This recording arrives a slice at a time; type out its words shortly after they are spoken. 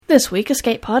This week,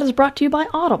 Escape Pod is brought to you by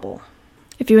Audible.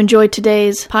 If you enjoyed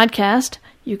today's podcast,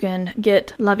 you can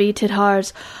get Lavi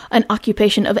Tidhar's An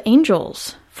Occupation of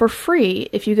Angels for free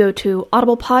if you go to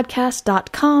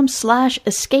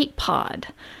audiblepodcast.com/escapepod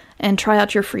and try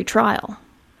out your free trial.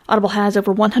 Audible has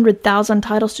over 100,000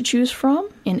 titles to choose from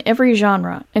in every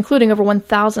genre, including over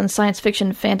 1,000 science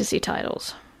fiction fantasy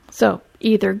titles. So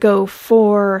either go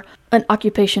for An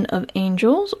Occupation of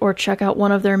Angels or check out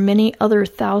one of their many other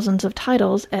thousands of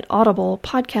titles at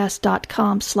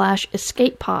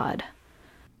audiblepodcast.com/escapepod.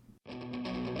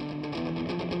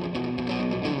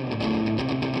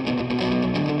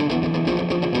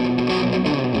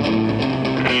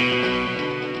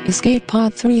 Escape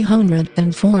Pod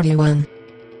 341.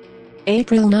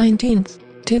 April 19th,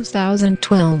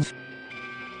 2012.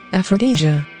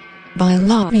 Aphrodisia. By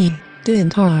Lavi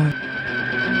Tidhar.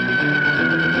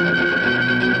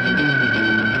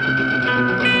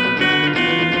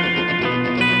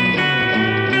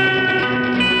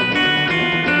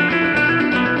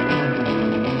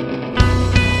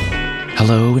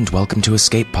 Hello and welcome to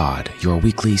Escape Pod, your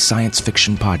weekly science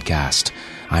fiction podcast.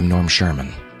 I'm Norm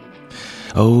Sherman.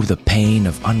 Oh, the pain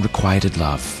of unrequited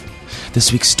love.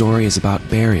 This week's story is about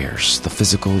barriers, the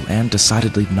physical and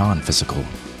decidedly non-physical.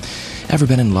 Ever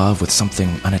been in love with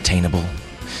something unattainable?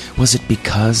 Was it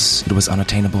because it was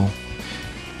unattainable?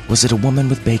 Was it a woman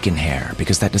with bacon hair?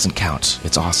 Because that doesn't count.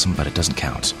 It's awesome, but it doesn't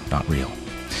count. Not real.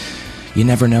 You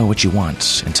never know what you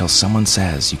want until someone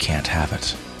says you can't have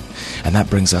it. And that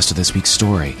brings us to this week's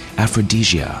story,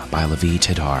 Aphrodisia by Lavi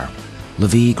Tidhar.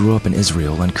 Lavi grew up in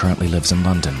Israel and currently lives in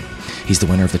London. He's the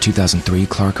winner of the 2003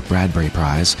 Clark Bradbury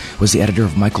Prize, was the editor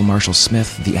of Michael Marshall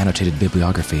Smith, The Annotated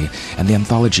Bibliography, and the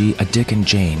anthology A Dick and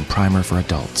Jane Primer for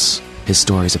Adults. His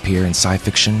stories appear in sci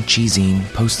fiction, Cheezine,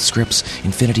 Postscripts,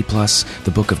 Infinity Plus,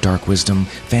 The Book of Dark Wisdom,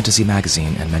 Fantasy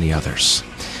Magazine, and many others.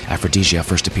 Aphrodisia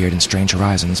first appeared in Strange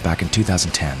Horizons back in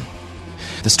 2010.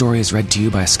 The story is read to you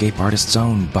by escape artist's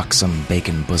own buxom,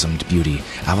 bacon-bosomed beauty,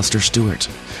 Alistair Stewart.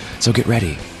 So get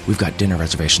ready, we've got dinner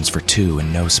reservations for two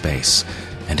in no space,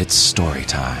 and it's story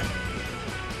time.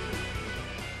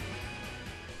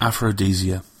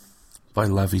 Aphrodisia by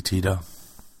Lavi Tidhar.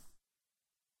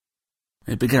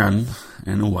 It began,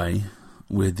 in a way,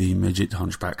 with the midget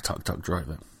hunchback tuk-tuk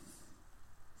driver.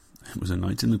 It was a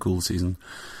night in the cool season.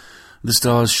 The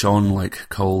stars shone like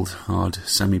cold, hard,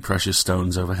 semi-precious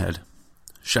stones overhead.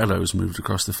 Shadows moved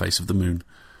across the face of the moon.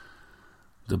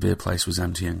 The beer place was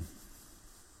emptying.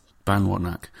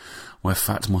 Banwarnak, where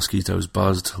fat mosquitoes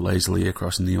buzzed lazily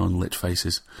across neon-lit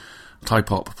faces.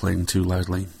 Tie-pop playing too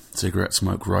loudly, cigarette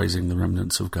smoke rising the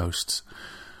remnants of ghosts,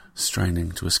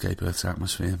 straining to escape Earth's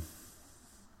atmosphere.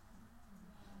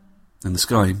 In the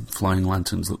sky, flying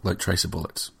lanterns looked like tracer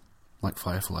bullets, like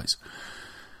fireflies.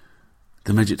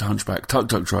 The midget hunchback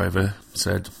tuk-tuk driver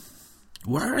said,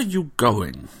 "Where are you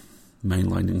going?"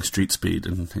 mainlining street speed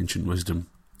and ancient wisdom.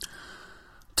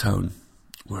 Tone,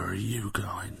 "Where are you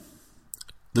going?"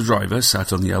 The driver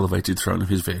sat on the elevated throne of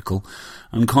his vehicle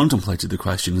and contemplated the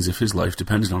question as if his life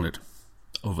depended on it.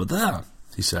 "Over there,"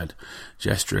 he said,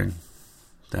 gesturing.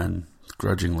 Then,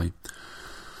 grudgingly,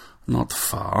 "Not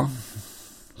far,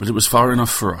 but it was far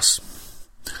enough for us."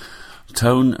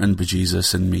 Tone and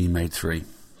Bejesus and me made three.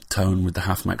 Tone with the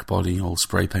half-mech body, all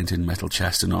spray-painted metal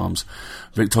chest and arms,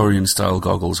 Victorian-style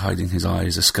goggles hiding his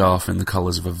eyes, a scarf in the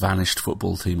colours of a vanished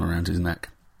football team around his neck.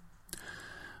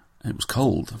 It was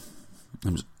cold.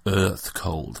 It was earth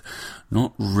cold.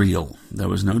 Not real. There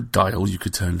was no dial you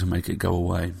could turn to make it go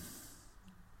away.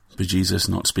 Bejesus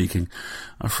not speaking,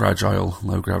 a fragile,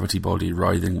 low-gravity body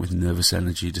writhing with nervous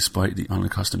energy despite the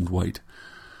unaccustomed weight.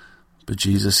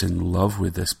 Bejesus in love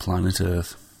with this planet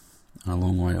Earth, a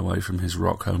long way away from his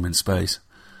rock home in space.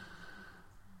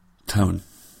 Tone,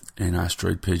 in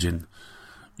asteroid pigeon,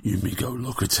 "You me go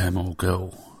look at him, old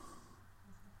girl."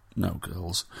 "No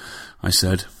girls," I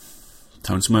said.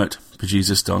 Tone smirked.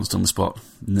 Bejesus danced on the spot,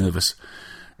 nervous,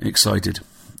 excited.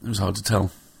 It was hard to tell.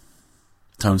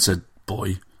 Tone said,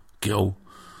 "Boy, girl,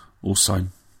 all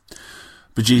same."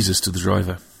 Bejesus to the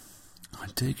driver, "I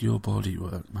dig your body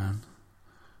work, man."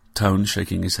 Tone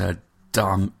shaking his head,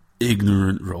 "Damn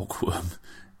ignorant rockworm,"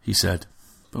 he said,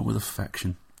 but with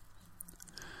affection.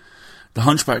 The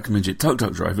hunchback midget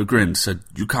tuk-tuk driver grinned, said,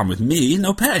 "You come with me,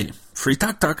 no pay. Free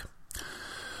tuk-tuk."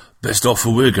 "Best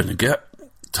offer we're gonna get,"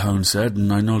 Tone said,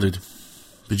 and I nodded.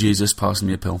 Bejesus passed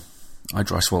me a pill. I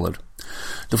dry swallowed.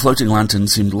 The floating lantern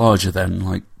seemed larger then,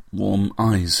 like warm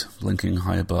eyes blinking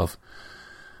high above.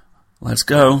 "Let's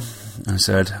go," I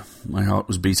said. My heart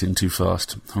was beating too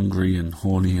fast, hungry and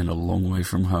horny and a long way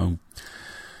from home.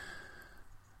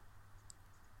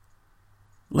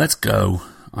 "Let's go,"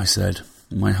 I said.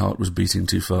 My heart was beating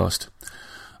too fast.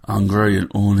 "Hungry and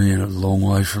horny and a long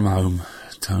way from home,"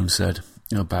 Tone said,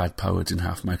 a bad poet in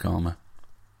half-mech armour.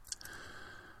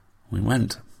 We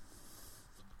went.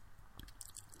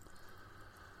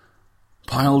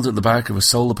 Piled at the back of a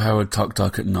solar-powered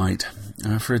tuk-tuk at night,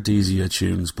 Aphrodisia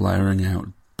tunes blaring out,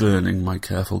 burning my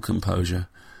careful composure.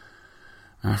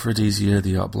 Aphrodisia,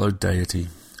 the upload deity,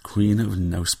 queen of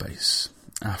no space.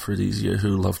 Aphrodisia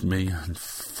who loved me and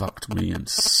fucked me and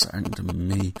sang to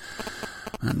me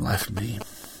and left me.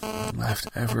 Left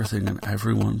everything and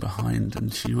everyone behind,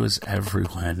 and she was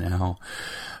everywhere now.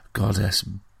 Goddess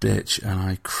bitch, and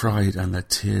I cried, and the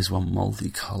tears were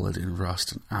multicoloured in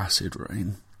rust and acid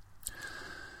rain.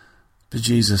 But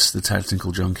Jesus, the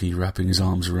technical junkie, wrapping his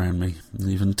arms around me, and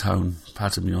even Tone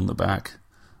patted me on the back.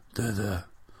 There,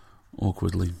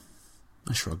 awkwardly.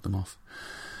 I shrugged them off.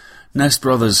 Nest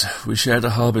brothers, we shared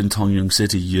a hub in Tongyung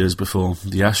City years before.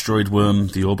 The asteroid worm,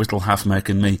 the orbital half-mech,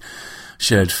 and me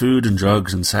shared food and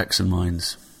drugs and sex and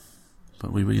minds.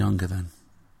 But we were younger then,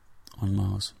 on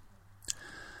Mars.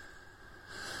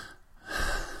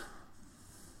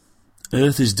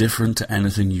 Earth is different to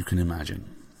anything you can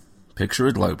imagine. Picture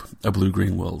a globe, a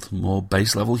blue-green world, more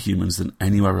base-level humans than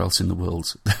anywhere else in the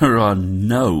world. There are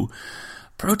no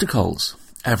protocols.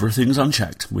 Everything's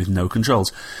unchecked, with no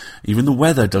controls. Even the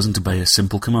weather doesn't obey a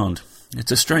simple command.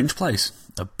 It's a strange place,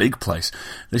 a big place.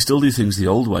 They still do things the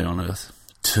old way on Earth.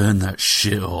 Turn that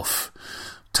shit off.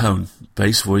 Tone,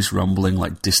 bass voice rumbling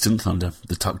like distant thunder,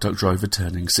 the tuk-tuk driver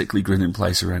turning, sickly grin in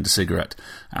place around a cigarette.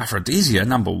 Aphrodisia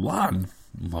 #1.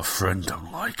 My friend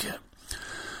don't like it.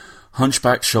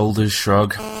 Hunchback shoulders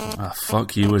shrug.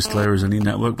 Fuck you as clear as any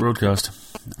network broadcast.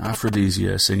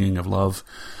 Aphrodisia singing of love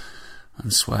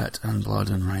and sweat and blood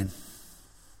and rain.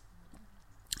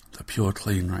 The pure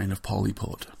clean rain of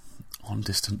Polyport on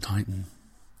distant Titan.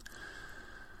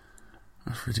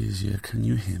 Aphrodisia, can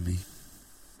you hear me?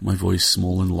 My voice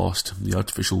small and lost, the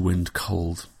artificial wind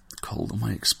cold on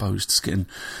my exposed skin.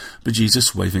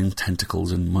 Bejesus waving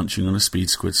tentacles and munching on a speed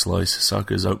squid slice,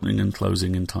 suckers opening and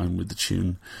closing in time with the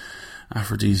tune.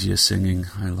 Aphrodisia singing,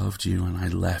 I loved you and I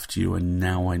left you, and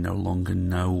now I no longer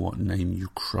know what name you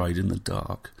cried in the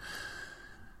dark.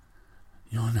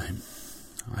 Your name,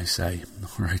 I say,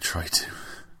 or I try to.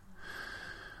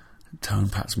 Tone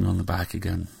pats me on the back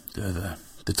again. There.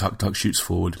 The tuk-tuk shoots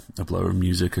forward, a blur of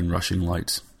music and rushing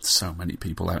lights. So many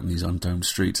people out in these undomed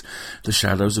streets. The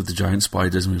shadows of the giant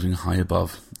spiders moving high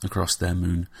above, across their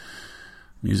moon.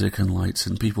 Music and lights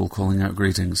and people calling out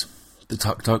greetings. The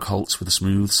tuk-tuk halts with a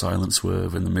smooth, silent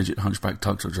swerve, and the midget hunchback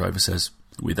tuk-tuk driver says,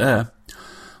 We there?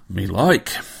 Me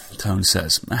like, Tone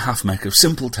says, a half-mech of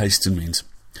simple tastes and means.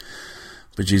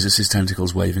 But Jesus'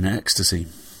 tentacles wave in ecstasy.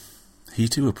 He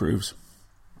too approves.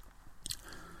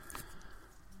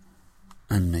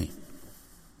 And me.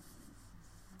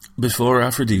 Before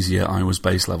Aphrodisia, I was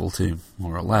base level 2,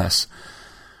 more or less.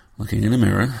 Looking in a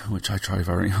mirror, which I try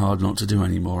very hard not to do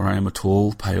anymore, I am a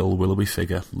tall, pale, willowy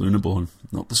figure, lunar-born,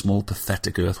 not the small,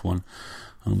 pathetic Earth one,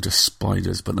 home to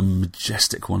spiders, but the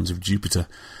majestic ones of Jupiter,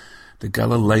 the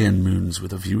Galilean moons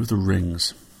with a view of the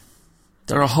rings.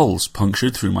 There are holes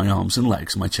punctured through my arms and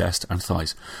legs, my chest and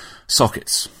thighs.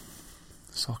 Sockets.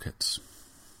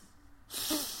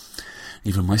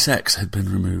 Even my sex had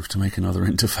been removed to make another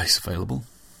interface available.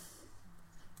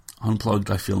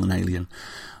 Unplugged, I feel an alien,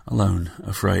 alone,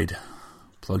 afraid.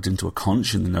 Plugged into a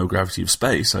conch in the no-gravity of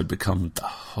space, I'd become the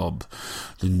hub,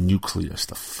 the nucleus,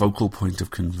 the focal point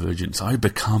of convergence. I'd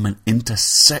become an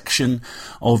intersection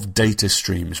of data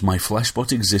streams, my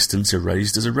fleshbot existence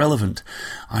erased as irrelevant.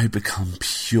 I'd become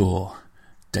pure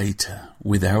data,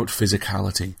 without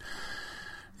physicality.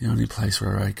 The only place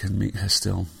where I can meet her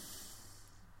still.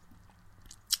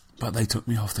 But they took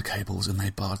me off the cables and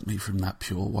they barred me from that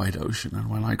pure wide ocean,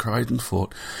 and when I cried and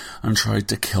fought and tried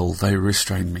to kill, they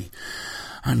restrained me.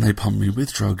 And they pumped me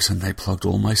with drugs and they plugged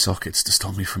all my sockets to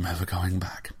stop me from ever going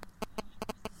back.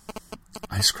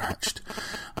 I scratched,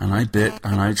 and I bit,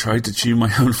 and I tried to chew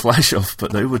my own flesh off,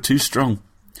 but they were too strong.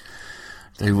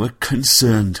 They were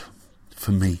concerned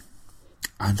for me,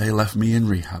 and they left me in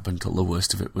rehab until the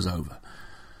worst of it was over.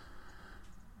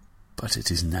 But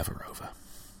it is never over.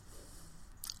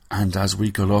 And as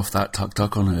we got off that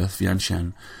tuk-tuk on Earth,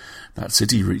 Vientiane, that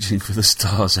city reaching for the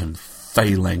stars and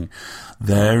failing,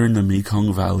 there in the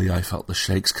Mekong Valley I felt the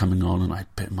shakes coming on, and I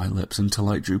bit my lips until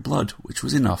I drew blood, which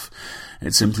was enough.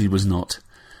 It simply was not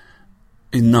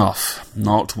enough.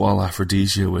 Not while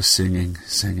Aphrodisia was singing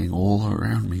all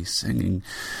around me, singing,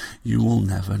 You will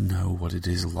never know what it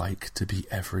is like to be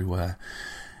everywhere.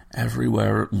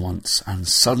 everywhere at once, and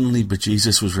suddenly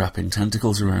Bejesus was wrapping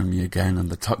tentacles around me again, and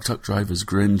the tuk-tuk driver's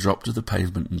grin dropped to the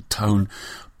pavement, and Tone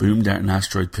boomed out an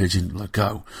asteroid pigeon. Let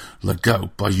go, buy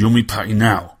Yumi Patty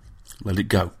now. Let it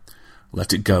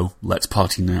go, let's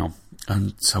party now.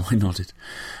 And so I nodded,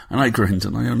 and I grinned,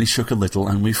 and I only shook a little,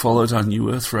 and we followed our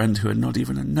new Earth friend who had not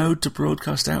even a node to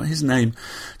broadcast out his name,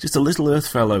 just a little Earth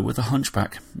fellow with a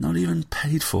hunchback, not even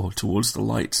paid for, towards the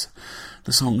lights,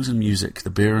 the songs and music, the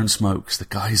beer and smokes, the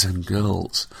guys and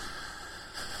girls,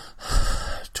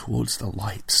 towards the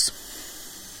lights.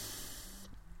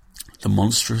 The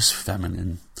monstrous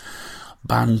feminine.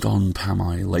 Band on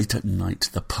Pamai, late at night,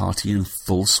 the party in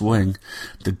full swing.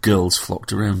 The girls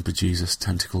flocked around Bejesus,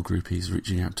 tentacle groupies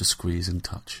reaching out to squeeze and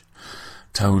touch.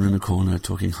 Tone in a corner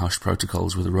talking hushed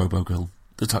protocols with a robo-girl.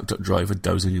 The tuk-tuk driver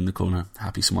dozing in the corner,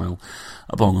 happy smile,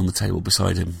 a bong on the table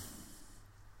beside him.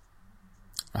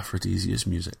 Aphrodisia's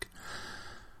music,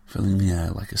 filling the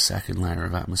air like a second layer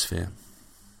of atmosphere.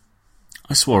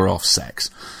 I swore off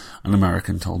sex. An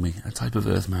American told me, a type of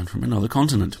Earthman from another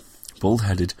continent.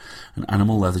 Bald-headed, an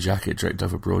animal leather jacket draped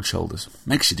over broad shoulders.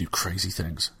 Makes you do crazy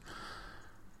things.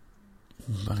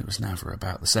 But it was never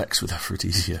about the sex with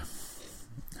Aphrodisia.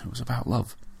 It was about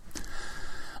love.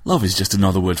 Love is just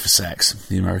another word for sex,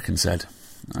 the American said.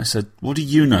 I said, what do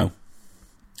you know?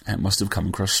 It must have come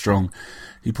across strong.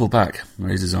 He pulled back,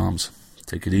 raised his arms.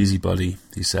 Take it easy, buddy,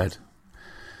 he said.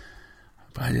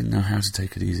 But I didn't know how to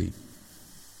take it easy.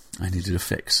 I needed a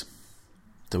fix.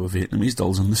 There were Vietnamese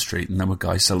dolls on the street, and there were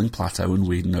guys selling plateau and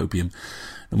weed and opium.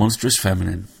 The monstrous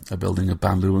feminine, a building of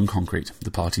bamboo and concrete,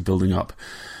 the party building up.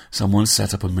 Someone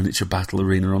set up a miniature battle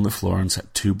arena on the floor and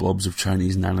set 2 blobs of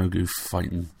Chinese nanogoo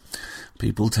fighting.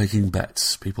 People taking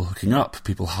bets, people hooking up,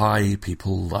 people high,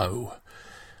 people low.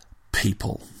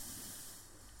 People.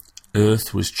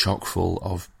 Earth was chock full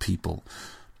of people.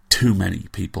 Too many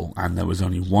people, and there was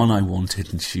only one I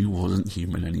wanted, and she wasn't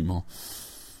human anymore.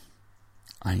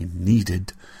 I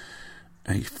needed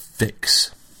a fix.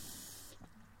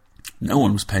 No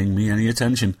one was paying me any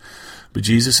attention.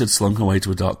 Bejesus had slunk away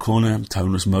to a dark corner.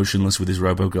 Tone was motionless with his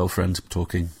robo-girlfriend,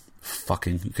 talking,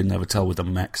 fucking, you could never tell with the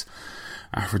mechs.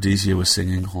 Aphrodisia was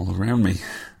singing all around me.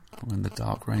 When the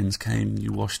dark rains came,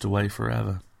 you washed away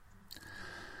forever.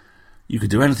 You could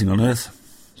do anything on Earth.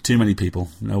 Too many people,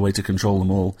 no way to control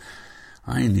them all.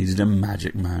 I needed a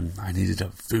magic man. I needed a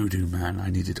voodoo man.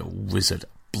 I needed a wizard,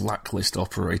 blacklist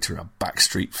operator, a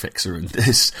backstreet fixer, and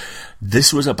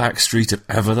this was a backstreet if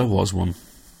ever there was one.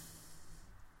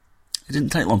 It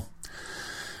didn't take long.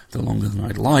 The longer than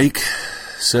I'd like.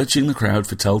 Searching the crowd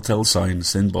for telltale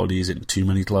signs, thin bodies in too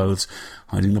many clothes,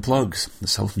 hiding the plugs, the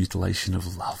self-mutilation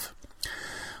of love.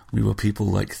 We were people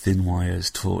like thin wires,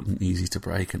 taut and easy to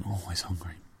break, and always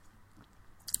hungry.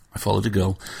 I followed a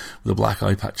girl with a black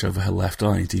eye patch over her left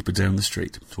eye deeper down the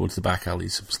street, towards the back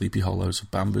alleys, sleepy hollows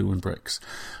of bamboo and bricks,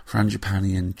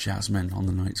 frangipani and jasmine on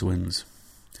the night's winds.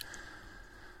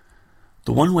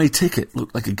 The one-way ticket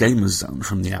looked like a gamer's zone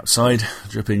from the outside,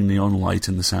 dripping neon light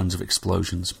and the sounds of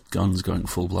explosions, guns going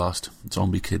full blast,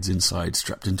 zombie kids inside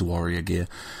strapped into warrior gear,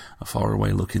 a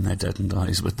faraway look in their deadened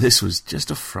eyes, but this was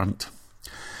just a front.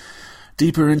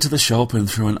 Deeper into the shop and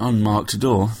through an unmarked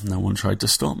door, no one tried to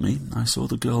stop me. I saw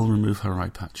the girl remove her eye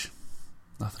patch.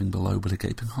 Nothing below but a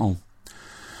gaping hole.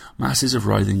 Masses of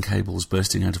writhing cables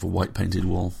bursting out of a white-painted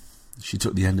wall. She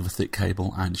took the end of a thick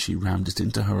cable and she rammed it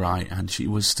into her eye, and she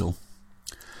was still.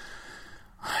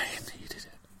 I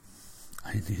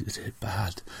needed it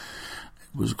bad.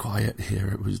 It was quiet here,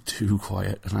 it was too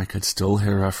quiet, and I could still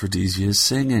hear Aphrodisia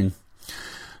singing.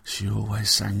 She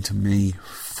always sang to me,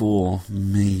 for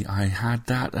me. I had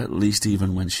that at least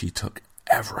even when she took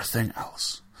everything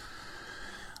else.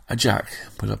 A Jack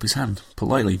put up his hand,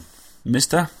 politely.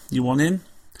 Mister, you want in?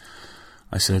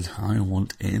 I said, I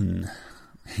want in.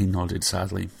 He nodded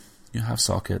sadly. You have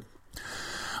socket.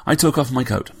 I took off my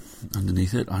coat.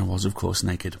 Underneath it, I was, of course,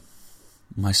 naked.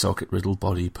 My socket-riddled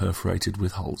body perforated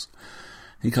with holes.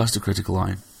 He cast a critical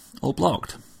eye. All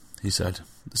blocked, he said,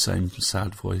 the same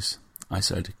sad voice. I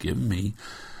said, give me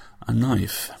a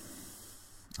knife.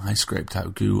 I scraped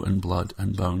out goo and blood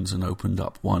and bones and opened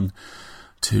up 1,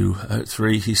 2,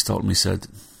 3. He stopped me, said,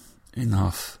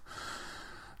 enough.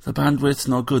 The bandwidth's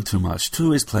not good too much.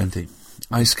 2 is plenty.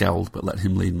 I scowled, but let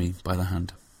him lead me by the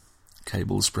hand.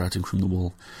 Cables sprouting from the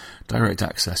wall. Direct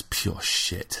access, pure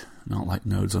shit. Not like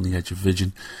nodes on the edge of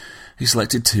vision. He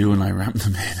selected 2 and I rammed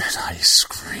them in and I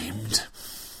screamed.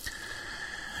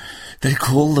 They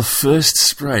call the first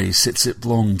spray Sit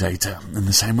Blong data, in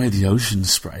the same way the ocean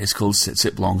spray is called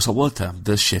Sit Blong Salwater,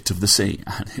 the shit of the sea.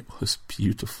 And it was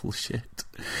beautiful shit.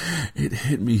 It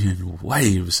hit me in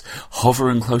waves,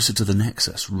 hovering closer to the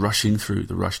nexus, rushing through.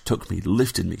 The rush took me,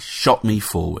 lifted me, shot me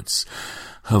forwards.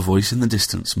 Her voice in the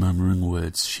distance, murmuring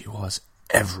words. She was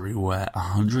everywhere.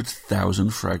 100,000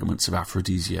 fragments of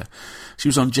Aphrodisia. She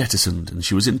was on Jettisoned, and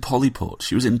she was in Polyport.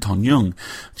 She was in Tonyung.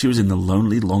 She was in the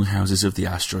lonely longhouses of the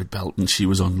asteroid belt, and she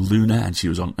was on Luna, and she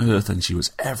was on Earth, and she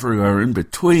was everywhere in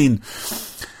between.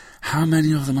 How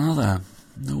many of them are there?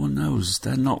 No one knows.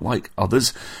 They're not like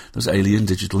others. Those alien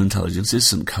digital intelligences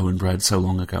St. Cohen bred so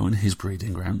long ago in his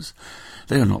breeding grounds.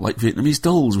 They are not like Vietnamese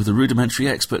dolls with a rudimentary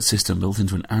expert system built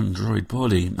into an android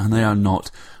body, and they are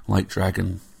not like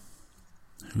Dragon,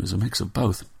 who is a mix of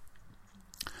both.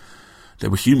 They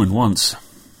were human once.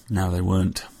 Now they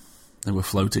weren't. They were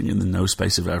floating in the no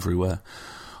space of everywhere.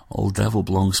 Old devil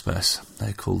blong space.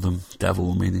 They called them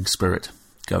devil, meaning spirit,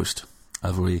 ghost,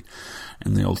 avui,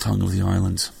 in the old tongue of the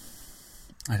islands.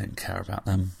 I didn't care about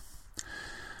them.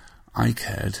 I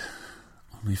cared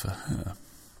only for her.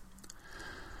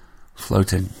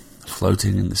 Floating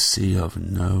in the sea of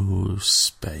no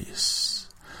space.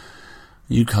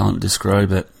 You can't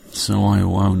describe it, so I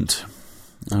won't.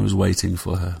 I was waiting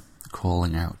for her,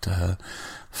 calling out to her,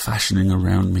 fashioning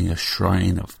around me a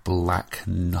shrine of black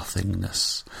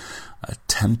nothingness, a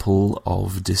temple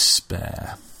of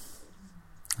despair.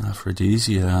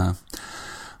 Aphrodisia,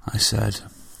 I said.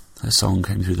 Her song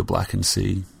came through the blackened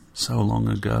sea. So long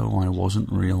ago I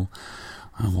wasn't real.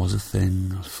 I was a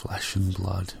thing of flesh and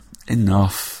blood.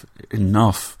 Enough,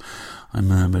 enough, I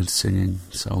murmured, singing.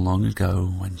 So long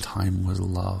ago when time was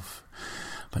love.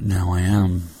 But now I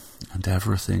am, and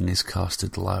everything is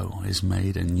casted low, is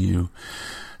made anew.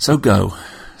 So go,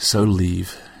 so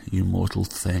leave, you mortal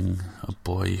thing, a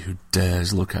boy who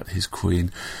dares look at his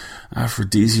queen.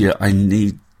 Aphrodisia, I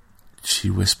need...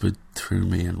 She whispered through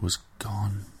me and was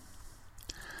gone.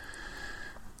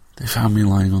 They found me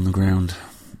lying on the ground.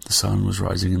 The sun was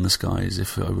rising in the skies.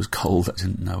 If I was cold, I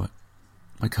didn't know it.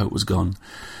 My coat was gone.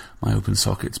 My open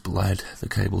sockets bled. The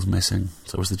cables missing.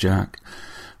 So was the jack.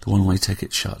 The one-way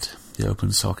ticket shut. The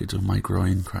open socket of my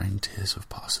groin crying tears of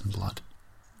parson blood.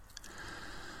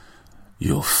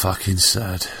 You're fucking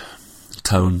sad.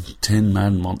 Tone, tin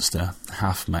man monster,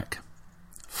 half mech.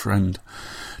 Friend,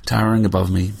 towering above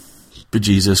me.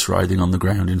 Bejesus writhing on the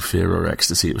ground in fear or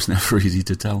ecstasy. It was never easy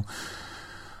to tell.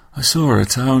 I saw her,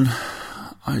 Tone.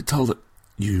 I told her...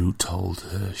 You told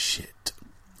her shit,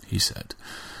 he said,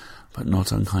 but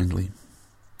not unkindly.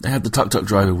 They had the tuk-tuk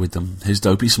driver with them. His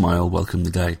dopey smile welcomed the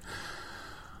day.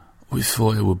 We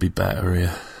thought it would be better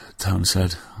here, Tone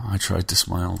said. I tried to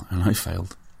smile, and I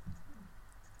failed.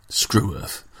 Screw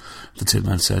Earth, the Tin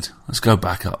Man said. Let's go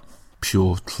back up.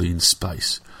 Pure, clean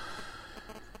space.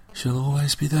 She'll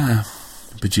always be there,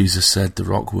 Bejesus said, the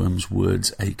rockworm's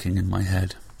words aching in my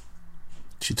head.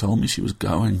 She told me she was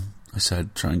going, I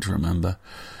said, trying to remember.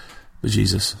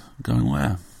 Bejesus, going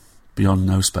where? Beyond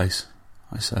no space,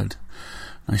 I said.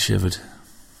 I shivered.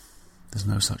 There's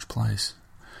no such place.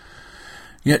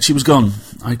 Yet she was gone.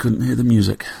 I couldn't hear the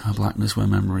music, a blackness where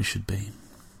memory should be.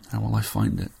 How will I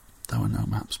find it? There were no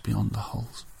maps beyond the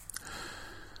holes.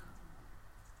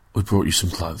 We brought you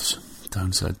some clothes,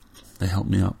 Tone said. They helped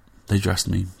me up. They dressed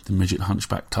me. The midget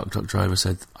hunchback tuk-tuk driver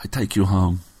said, I take you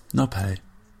home. No pay.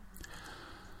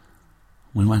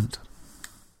 We went.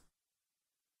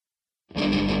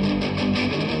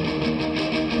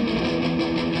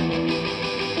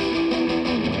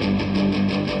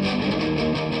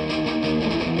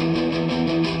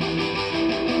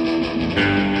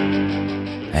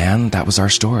 And that was our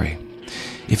story.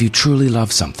 If you truly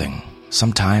love something,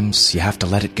 sometimes you have to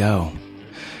let it go.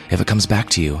 If it comes back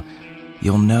to you,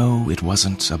 you'll know it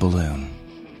wasn't a balloon.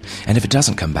 And if it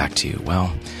doesn't come back to you,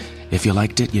 well, if you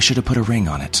liked it, you should have put a ring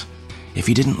on it. If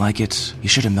you didn't like it, you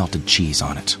should have melted cheese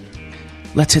on it.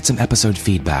 Let's hit some episode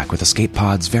feedback with Escape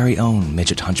Pod's very own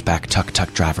midget hunchback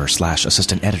tuk-tuk driver /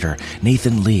 assistant editor,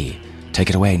 Nathan Lee. Take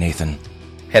it away, Nathan.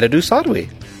 Hedadu Sadwi.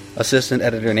 Assistant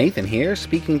Editor Nathan here,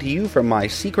 speaking to you from my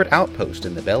secret outpost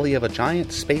in the belly of a giant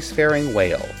spacefaring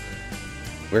whale.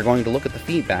 We're going to look at the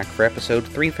feedback for episode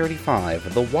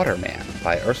 335, The Waterman,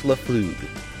 by Ursula Flug.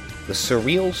 The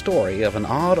surreal story of an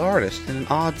odd artist in an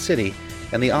odd city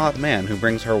and the odd man who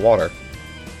brings her water.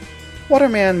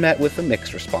 Waterman met with a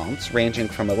mixed response, ranging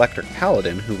from Electric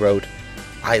Paladin, who wrote,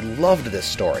 I loved this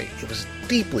story. It was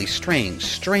deeply strange,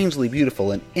 strangely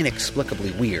beautiful, and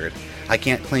inexplicably weird. I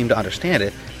can't claim to understand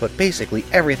it, but basically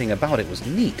everything about it was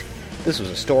neat. This was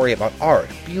a story about art,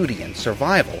 beauty, and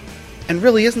survival. And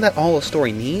really, isn't that all a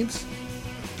story needs?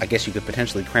 I guess you could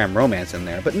potentially cram romance in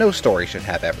there, but no story should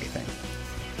have everything.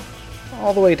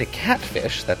 All the way to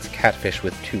Catfish, that's Catfish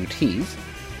with 2 T's,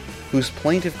 whose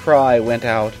plaintive cry went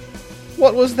out,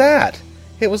 "What was that?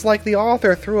 It was like the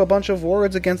author threw a bunch of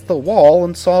words against the wall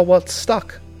and saw what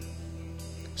stuck."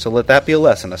 So let that be a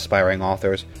lesson, aspiring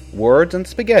authors. Words and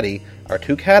spaghetti are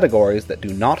 2 categories that do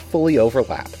not fully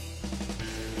overlap.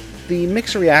 The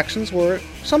mixed reactions were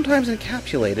sometimes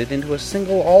encapsulated into a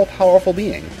single all-powerful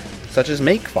being, such as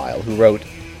Makefile, who wrote,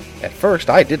 "At first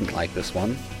I didn't like this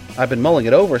one. I've been mulling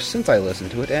it over since I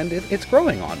listened to it, and it's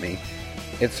growing on me.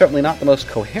 It's certainly not the most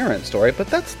coherent story, but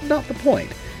that's not the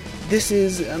point. This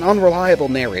is an unreliable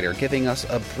narrator giving us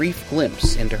a brief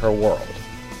glimpse into her world."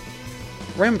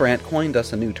 Rembrandt coined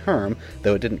us a new term,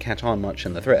 though it didn't catch on much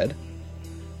in the thread.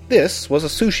 This was a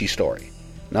sushi story.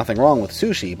 Nothing wrong with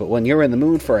sushi, but when you're in the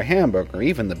mood for a hamburger,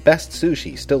 even the best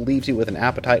sushi still leaves you with an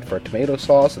appetite for tomato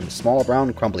sauce and small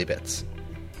brown crumbly bits.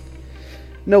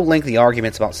 No lengthy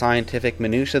arguments about scientific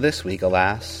minutiae this week,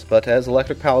 alas, but as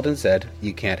Electric Paladin said,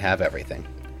 you can't have everything.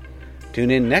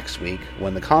 Tune in next week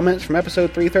when the comments from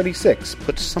episode 336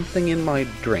 put something in my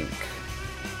drink.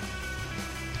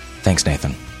 Thanks,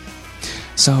 Nathan.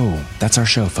 So, that's our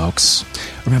show, folks.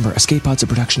 Remember, Escape Pod's a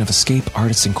production of Escape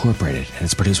Artists Incorporated, and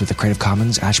it's produced with the Creative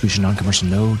Commons Attribution Non-Commercial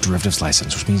No Derivatives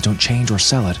License, which means don't change or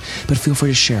sell it, but feel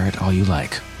free to share it all you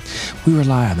like. We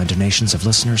rely on the donations of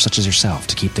listeners such as yourself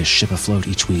to keep this ship afloat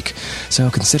each week,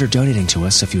 so consider donating to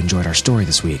us if you enjoyed our story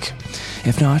this week.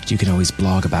 If not, you can always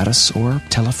blog about us or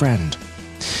tell a friend.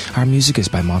 Our music is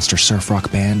by monster surf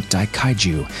rock band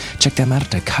Daikaiju. Check them out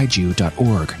at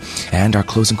daikaiju.org. And our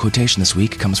closing quotation this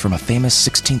week comes from a famous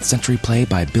 16th century play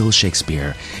by Bill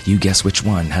Shakespeare. You guess which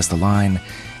one has the line,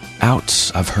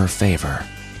 "Out of her favor,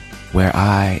 where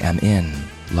I am in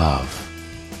love."